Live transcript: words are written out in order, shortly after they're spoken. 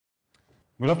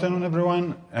Good afternoon,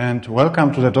 everyone, and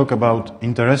welcome to the talk about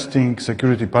interesting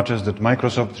security patches that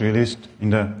Microsoft released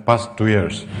in the past 2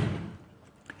 years.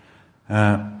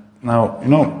 Now,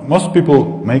 most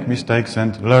people make mistakes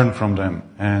and learn from them.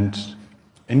 And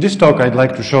in this talk, I'd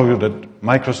like to show you that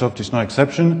Microsoft is no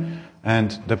exception,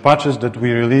 and the patches that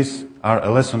we release are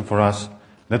a lesson for us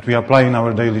that we apply in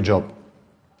our daily job.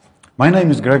 My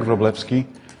name is Greg Wroblewski,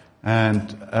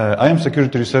 and I am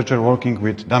security researcher working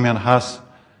with Damian Haas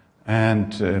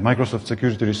and Microsoft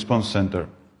Security Response Center.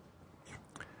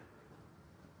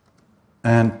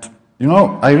 And,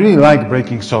 I really like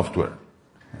breaking software.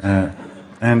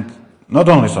 And not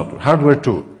only software, hardware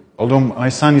too, although my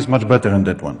son is much better in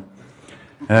that one.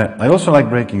 I also like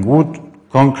breaking wood,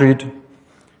 concrete,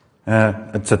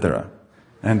 etc.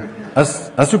 And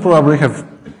as you probably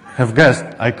have guessed,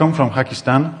 I come from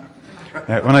Pakistan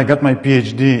when I got my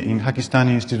PhD in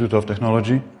Pakistani Institute of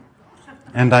Technology.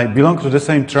 And I belong to the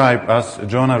same tribe as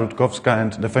Joanna Rutkowska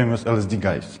and the famous LSD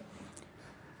guys.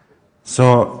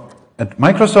 So at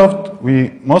Microsoft,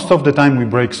 most of the time we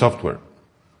break software.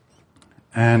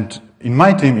 And in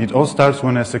my team, it all starts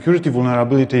when a security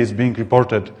vulnerability is being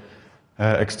reported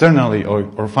externally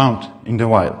or found in the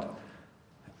wild.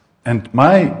 And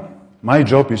my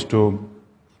job is to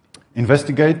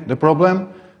investigate the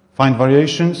problem, find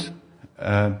variations,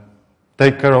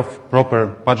 take care of proper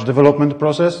patch development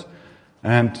process,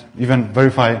 and even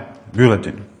verify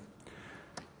bulletin.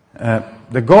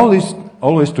 The goal is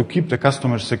always to keep the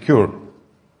customer secure.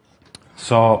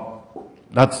 So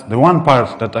that's the one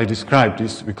part that I described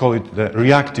we call it the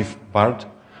reactive part.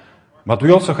 But we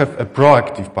also have a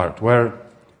proactive part where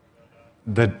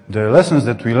the lessons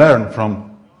that we learn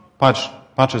from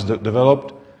patches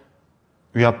developed,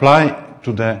 we apply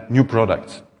to the new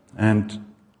products. And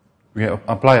we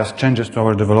apply as changes to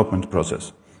our development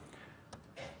process.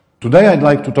 Today I'd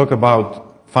like to talk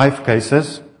about 5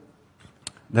 cases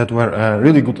that were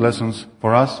really good lessons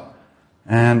for us,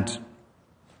 and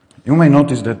you may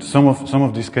notice that some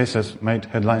of these cases made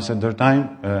headlines at their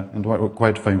time and were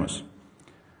quite famous.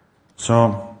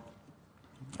 So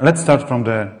let's start from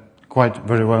the quite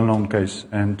very well-known case.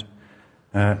 And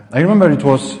I remember it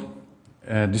was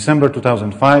December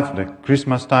 2005, the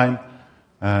Christmas time.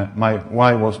 My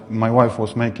wife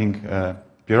was making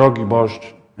pierogi,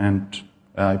 borscht, and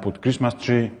I put Christmas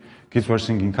tree, kids were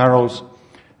singing carols,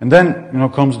 and then,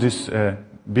 comes this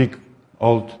big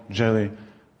old jelly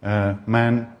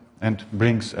man and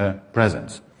brings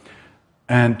presents.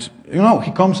 And,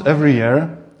 he comes every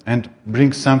year and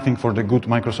brings something for the good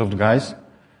Microsoft guys,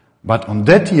 but on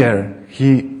that year,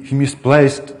 he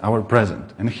misplaced our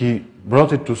present, and he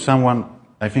brought it to someone,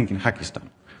 I think, in Pakistan.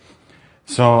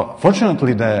 So,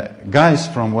 fortunately, the guys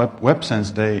from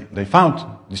WebSense, they found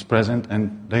this present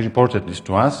and they reported this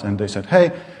to us, and they said,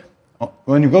 hey,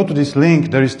 when you go to this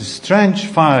link, there is this strange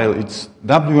file, it's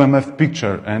WMF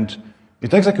picture, and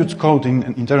it executes code in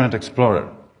Internet Explorer.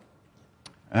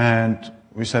 And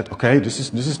we said, okay, this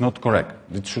is not correct.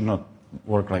 It should not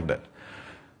work like that.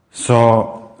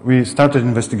 So we started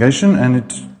investigation, and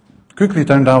it quickly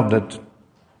turned out that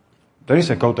there is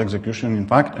a code execution, in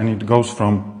fact, and it goes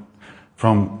from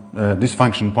this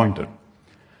function pointer.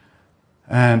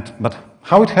 But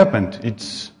how it happened,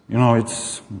 it's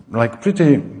like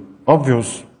pretty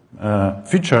obvious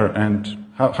feature, and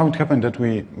how it happened that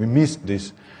we missed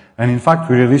this. And in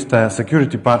fact, we released a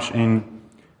security patch in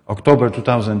October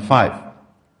 2005.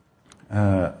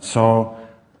 So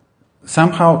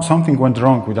somehow something went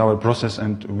wrong with our process,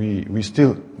 and we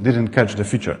still didn't catch the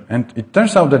feature. And it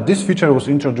turns out that this feature was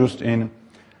introduced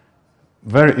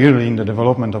very early in the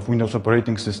development of Windows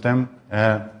operating system,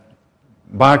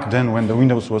 back then when the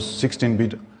Windows was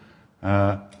 16-bit,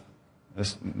 the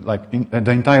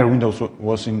entire Windows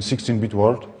was in 16-bit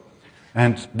world.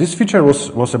 And this feature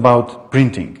was about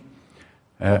printing.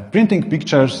 Printing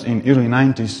pictures in early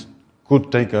 90s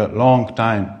could take a long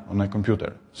time on a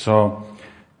computer. So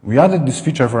we added this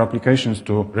feature for applications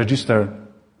to register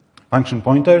function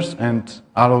pointers and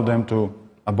allow them to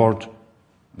abort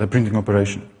the printing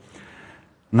operation.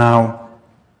 Now,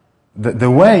 the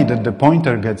way that the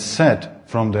pointer gets set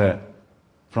from the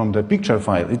picture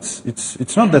file,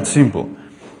 it's not that simple.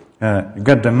 You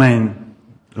get the main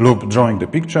loop drawing the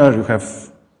picture, you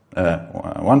have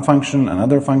one function,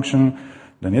 another function,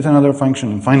 then yet another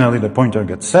function, and finally the pointer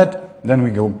gets set. Then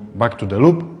we go back to the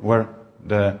loop where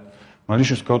the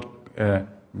malicious code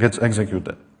gets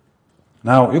executed.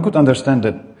 Now, you could understand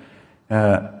that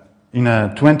in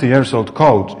a 20 years old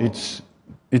code, it's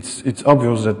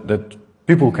obvious that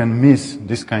people can miss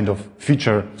this kind of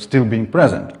feature still being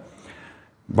present.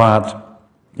 But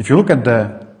if you look at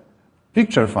the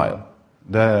picture file,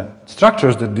 the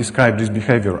structures that describe this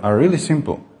behavior are really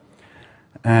simple.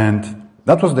 And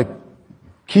that was the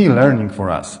key learning for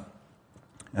us.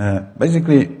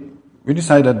 Basically, we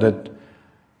decided that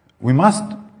we must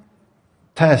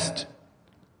test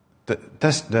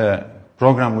the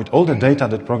program with all the data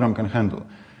that program can handle.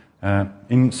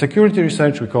 In security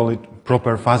research, we call it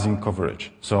proper fuzzing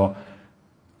coverage. So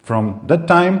from that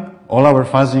time, all our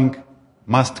fuzzing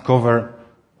must cover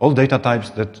all data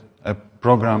types that a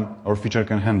program or feature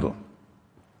can handle.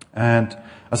 And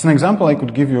as an example, I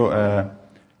could give you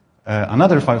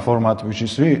another file format, which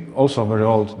is really also very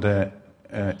old, the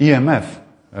EMF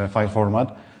file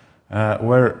format,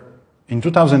 where in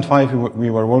 2005 we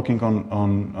were working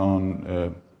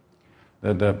on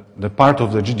the part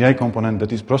of the GDI component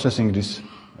that is processing these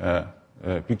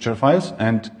picture files,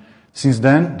 and since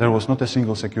then there was not a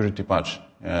single security patch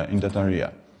in that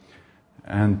area.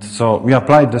 And so we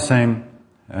applied the same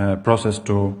process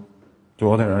to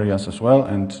other areas as well,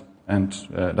 and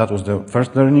that was the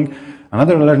first learning.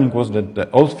 Another learning was that the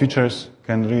old features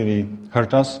can really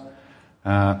hurt us,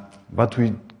 but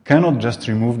we cannot just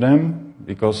remove them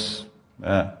because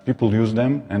people use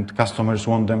them and customers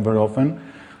want them very often.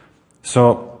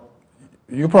 So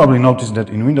you probably noticed that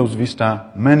in Windows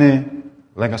Vista, many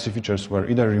legacy features were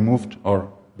either removed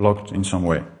or blocked in some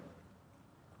way.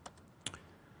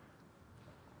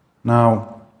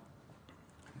 Now,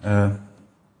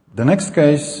 the next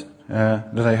case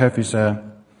that I have is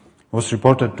was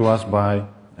reported to us by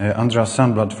Andreas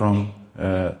Sandblad from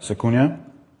Secunia,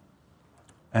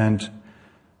 and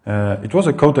it was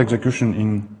a code execution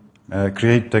in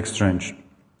create text range.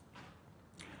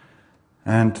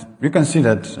 And you can see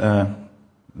that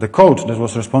the code that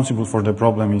was responsible for the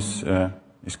problem is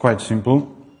quite simple.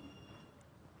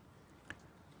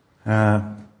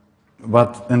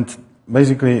 And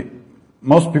basically,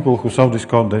 most people who saw this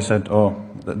code, they said, "Oh,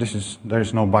 there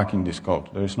is no bug in this code.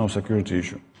 There is no security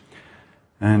issue."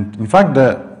 And in fact,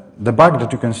 the bug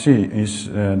that you can see is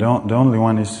the only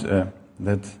one is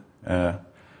that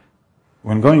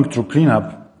when going through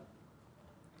cleanup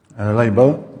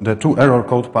label, the two error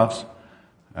code paths,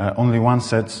 only one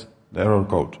sets the error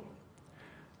code,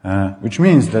 which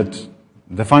means that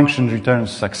the function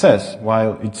returns success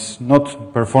while it's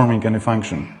not performing any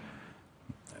function,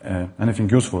 anything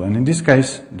useful. And in this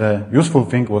case, the useful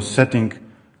thing was setting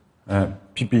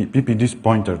ppdis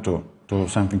pointer to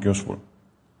something useful.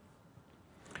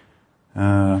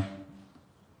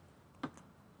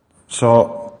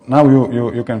 So now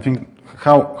you can think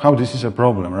how this is a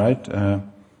problem, right?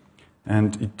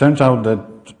 And it turns out that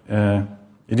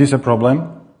it is a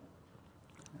problem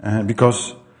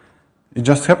because it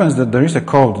just happens that there is a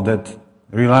code that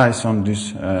relies on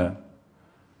this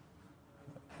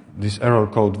error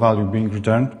code value being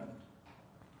returned,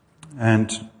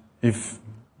 and if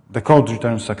the code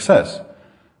returns success,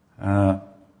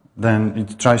 then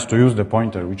it tries to use the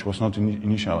pointer which was not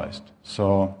initialized.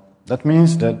 So that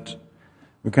means that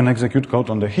we can execute code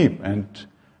on the heap, and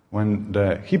when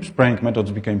the heap spraying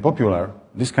methods became popular,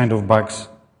 this kind of bugs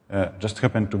just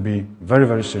happened to be very,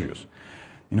 very serious.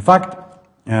 In fact,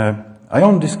 I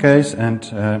own this case, and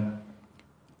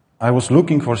I was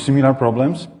looking for similar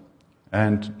problems,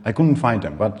 and I couldn't find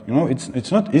them. But you know,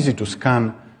 it's not easy to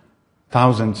scan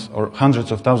thousands or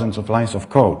hundreds of thousands of lines of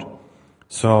code.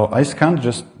 So I scanned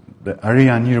just the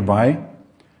area nearby,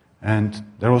 and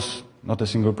there was not a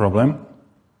single problem.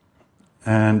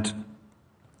 And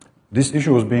this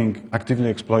issue was being actively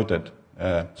exploited.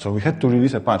 So we had to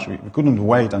release a patch. We couldn't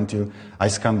wait until I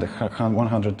scanned the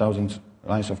 100,000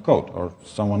 lines of code or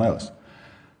someone else.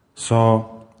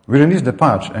 So we released the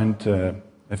patch, and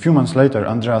a few months later,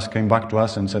 Andreas came back to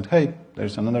us and said, "Hey,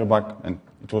 there's another bug," and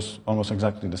it was almost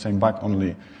exactly the same bug,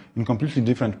 only in completely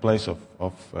different place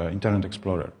of Internet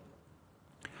Explorer.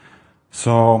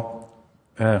 So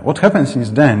what happened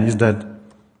since then is that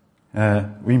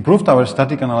we improved our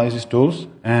static analysis tools,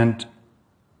 and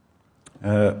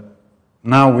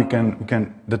now we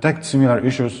can detect similar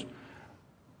issues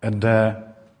at the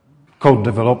code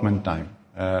development time.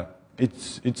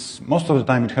 It's most of the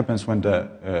time it happens when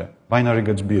the binary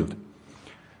gets built.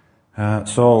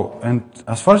 And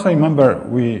as far as I remember,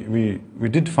 we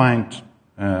did find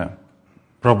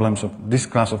problems of this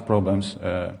class of problems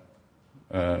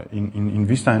in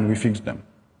Vista, and we fixed them.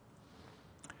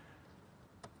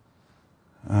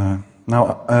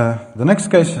 Now the next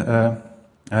case,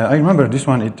 I remember this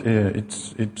one.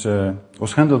 It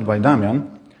was handled by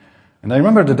Damian, and I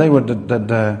remember the day where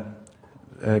the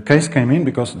case came in,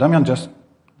 because Damian just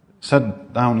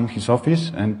sat down in his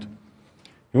office and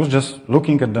he was just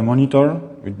looking at the monitor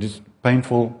with this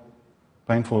painful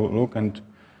look, and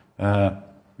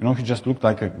You know, he just looked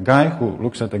like a guy who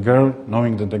looks at a girl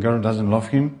knowing that the girl doesn't love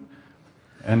him.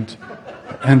 And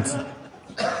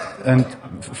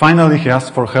finally he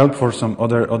asked for help for some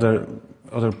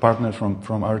other partner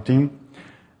from our team.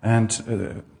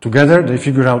 And together they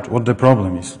figure out what the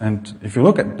problem is. And if you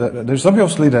look at there's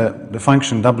obviously the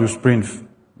function wsprint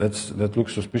that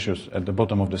looks suspicious at the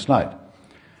bottom of the slide.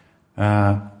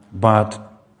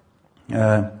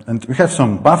 And we have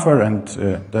some buffer and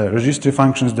the registry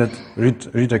functions that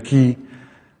read a key.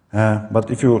 But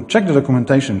if you check the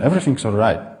documentation, everything's all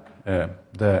right.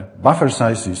 The buffer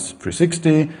size is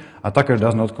 360. Attacker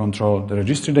does not control the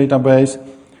registry database.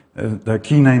 The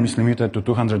key name is limited to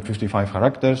 255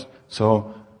 characters.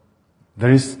 So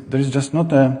there is just not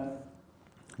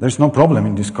there's no problem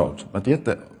in this code. But yet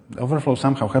the overflow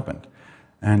somehow happened,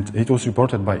 and it was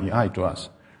reported by EI to us.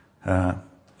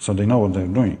 So they know what they're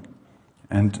doing.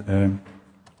 And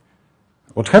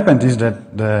what happened is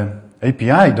that the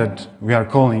API that we are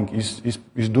calling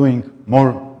is doing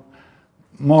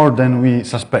more than we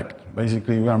suspect.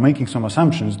 Basically, we are making some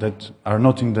assumptions that are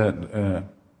not in the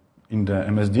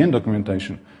MSDN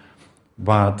documentation,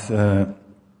 but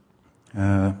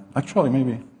actually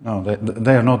maybe no,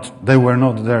 they were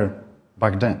not there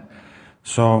back then.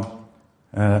 So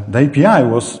the API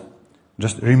was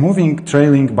just removing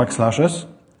trailing backslashes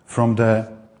from the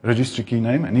registry key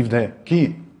name, and if the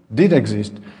key did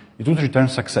exist, it would return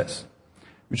success,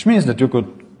 which means that you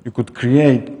could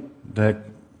create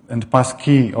and pass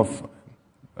key of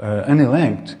any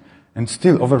length and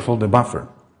still overflow the buffer.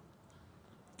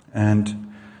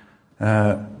 And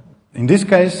in this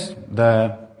case,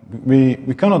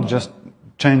 we cannot just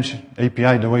change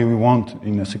API the way we want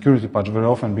in a security patch very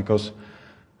often, because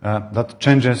that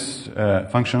changes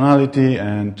functionality,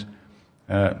 and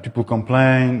people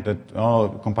complain that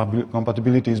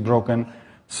compatibility is broken.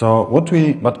 So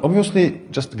but obviously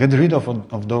just get rid of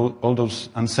all those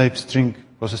unsafe string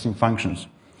processing functions.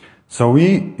 So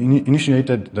we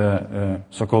initiated the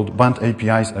so-called banned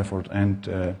APIs effort, and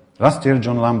last year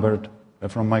John Lambert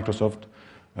from Microsoft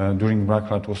during Black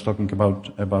Hat was talking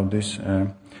about this.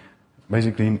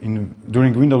 Basically,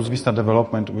 during Windows Vista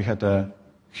development, we had a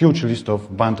huge list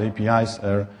of banned APIs,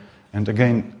 and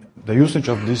again, the usage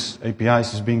of these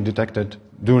APIs is being detected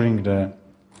during the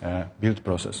build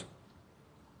process.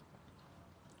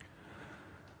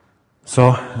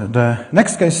 So the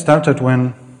next case started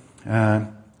when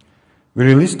we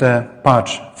released a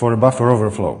patch for a buffer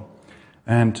overflow.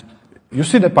 And you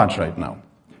see the patch right now.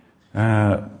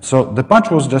 So the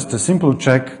patch was just a simple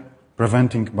check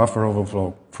preventing buffer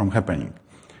overflow from happening.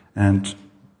 And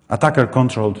attacker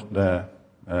controlled the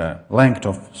length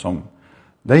of some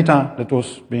data that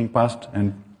was being passed,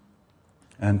 and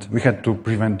we had to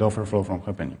prevent the overflow from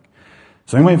happening.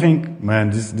 So you may think, man,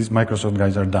 these Microsoft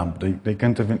guys are dumb. They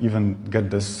can't even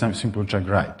get this simple check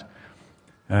right.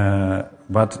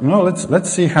 But let's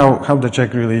see how the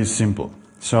check really is simple.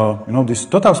 So this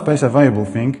total space available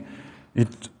thing,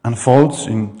 it unfolds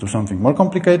into something more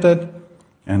complicated,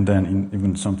 and then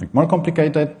even something more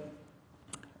complicated.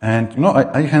 And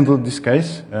I handled this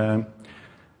case.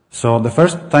 So the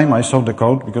first time I saw the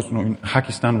code, because in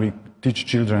Hackistan we teach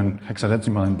children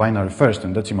hexadecimal and binary first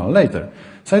and decimal later,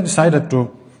 so I decided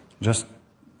to just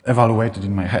evaluate it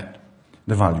in my head,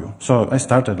 the value. So I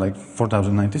started like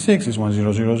 4096 is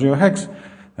 1000 hex,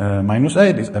 minus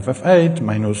 8 is FF8,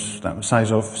 minus the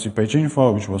size of cpage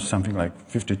info, which was something like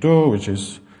 52, which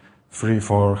is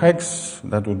 34 hex,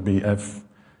 that would be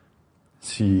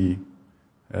FC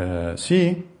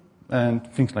C, and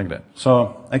things like that.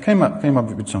 So I came up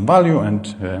with some value,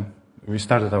 and we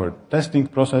started our testing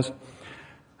process.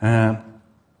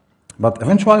 But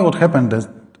eventually what happened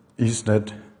is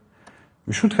that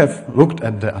we should have looked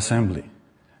at the assembly.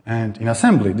 And in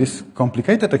assembly, this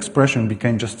complicated expression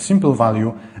became just simple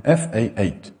value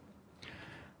FA8.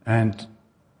 And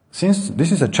since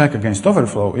this is a check against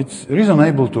overflow, it's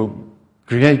reasonable to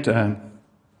create a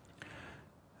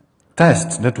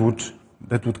test that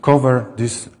would cover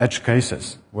these edge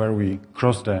cases where we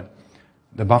cross the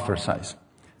buffer size.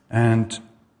 And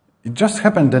it just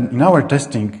happened that in our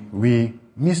testing, we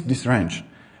missed this range.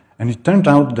 And it turned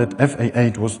out that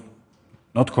FA8 was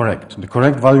not correct. The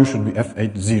correct value should be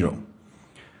F80.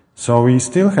 So we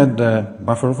still had the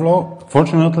buffer flow.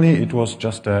 Fortunately, it was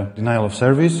just a denial of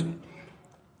service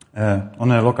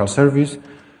on a local service,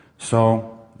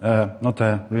 so not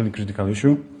a really critical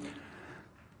issue.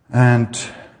 And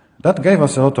that gave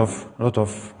us a lot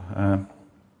of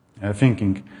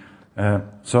thinking.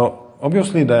 So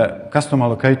obviously the custom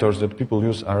allocators that people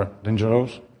use are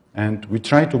dangerous, and we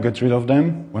try to get rid of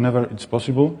them whenever it's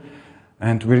possible.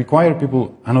 And we require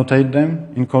people annotate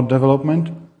them in code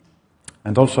development.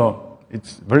 And also,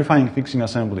 it's verifying fixing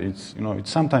assembly. It's,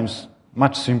 it's sometimes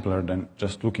much simpler than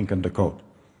just looking at the code.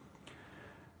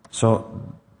 So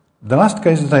the last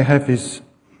case that I have is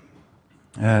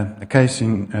a case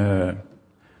in a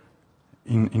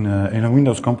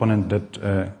Windows component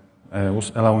that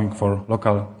was allowing for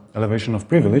local elevation of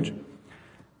privilege.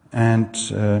 And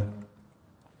the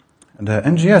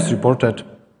NGS reported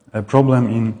a problem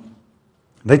in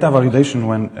data validation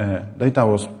when data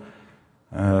was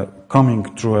coming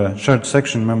through a shared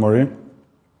section memory.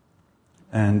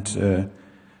 And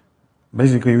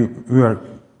basically, we were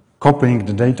copying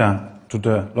the data to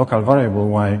the local variable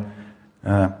while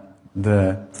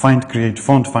the find create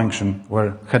font function,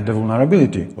 where had the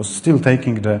vulnerability, was still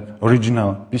taking the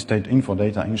original pstate info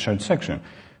data in shared section,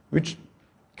 which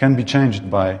can be changed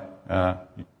by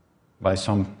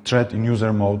some thread in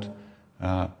user mode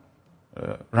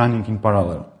running in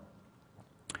parallel.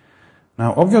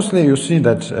 Now, obviously, you see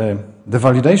that the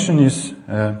validation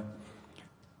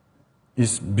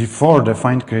is before the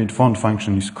find create font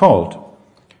function is called.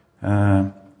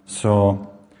 So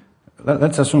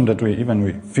let's assume that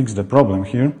we fix the problem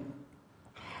here.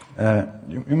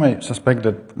 You may suspect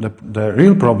that the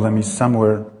real problem is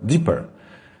somewhere deeper.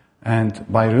 And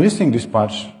by releasing this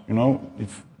patch,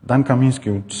 if Dan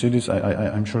Kamiński would see this,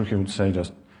 I'm sure he would say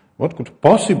just, what could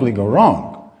possibly go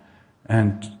wrong?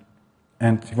 And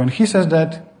when he says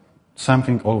that,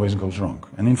 something always goes wrong.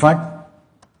 And in fact,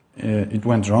 it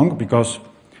went wrong because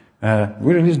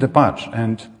we released the patch,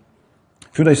 and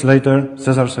a few days later,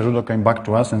 Cesar Cerullo came back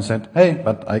to us and said, hey,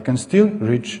 but I can still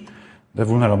reach the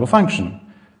vulnerable function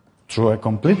through a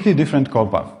completely different call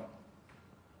path.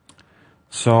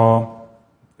 So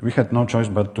we had no choice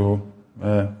but to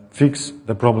fix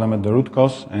the problem at the root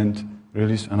cause and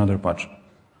release another patch.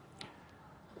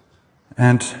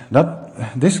 And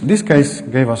this case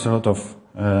gave us a lot of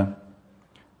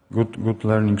good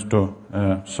learnings too.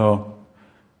 So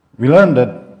we learned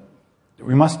that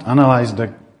we must analyze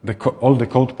all the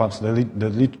code paths that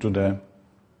lead to the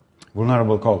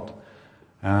vulnerable code.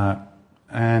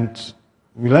 And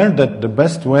we learned that the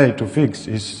best way to fix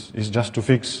is just to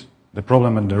fix the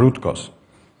problem at the root cause.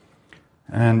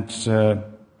 And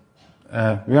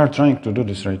we are trying to do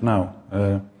this right now.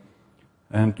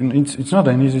 And it's not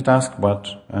an easy task, but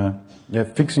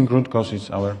fixing root cause is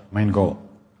our main goal.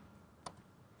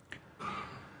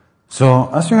 So,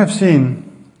 as you have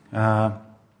seen,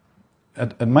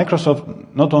 at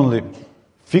Microsoft not only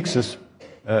fixes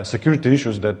security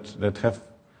issues that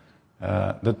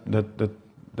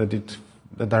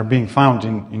are being found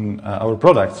in our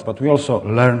products, but we also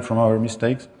learn from our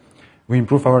mistakes. We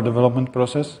improve our development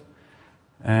process,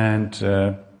 and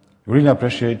really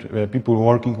appreciate people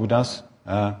working with us,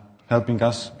 helping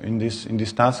us in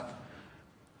this task.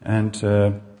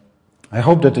 And I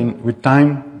hope that with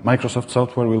time, Microsoft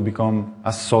software will become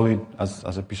as solid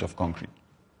as a piece of concrete.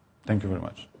 Thank you very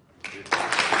much.